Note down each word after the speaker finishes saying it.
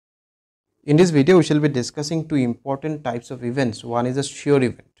In this video, we shall be discussing two important types of events. One is a sure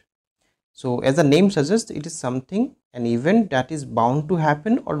event. So, as the name suggests, it is something, an event that is bound to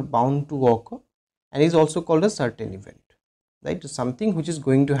happen or bound to occur, and is also called a certain event, right? Something which is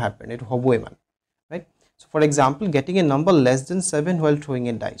going to happen, it hoboeman, right? So, for example, getting a number less than 7 while throwing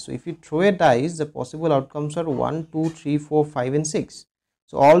a dice. So, if you throw a dice, the possible outcomes are 1, 2, 3, 4, 5, and 6.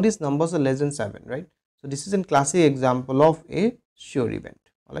 So, all these numbers are less than 7, right? So, this is a classic example of a sure event,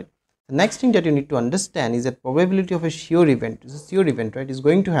 all right? The next thing that you need to understand is that probability of a sure event is a sure event, right, is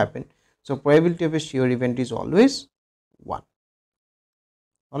going to happen. So probability of a sure event is always 1.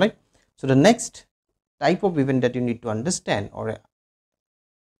 All right. So the next type of event that you need to understand or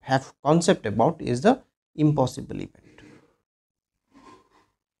have concept about is the impossible event.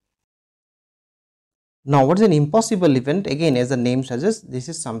 Now, what is an impossible event? Again, as the name suggests, this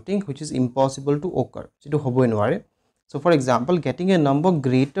is something which is impossible to occur. So, for example, getting a number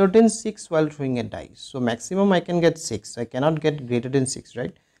greater than 6 while throwing a dice. So, maximum I can get 6. I cannot get greater than 6,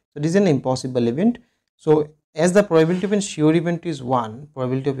 right? So, this is an impossible event. So, as the probability of a sure event is 1,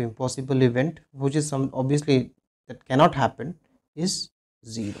 probability of impossible event, which is some obviously that cannot happen, is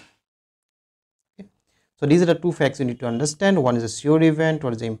 0. So these are the two facts you need to understand. One is a sure event,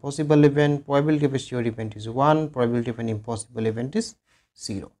 one is an impossible event. Probability of a sure event is 1, probability of an impossible event is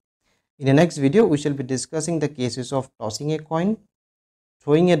 0. In the next video, we shall be discussing the cases of tossing a coin,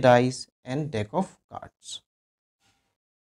 throwing a dice, and deck of cards.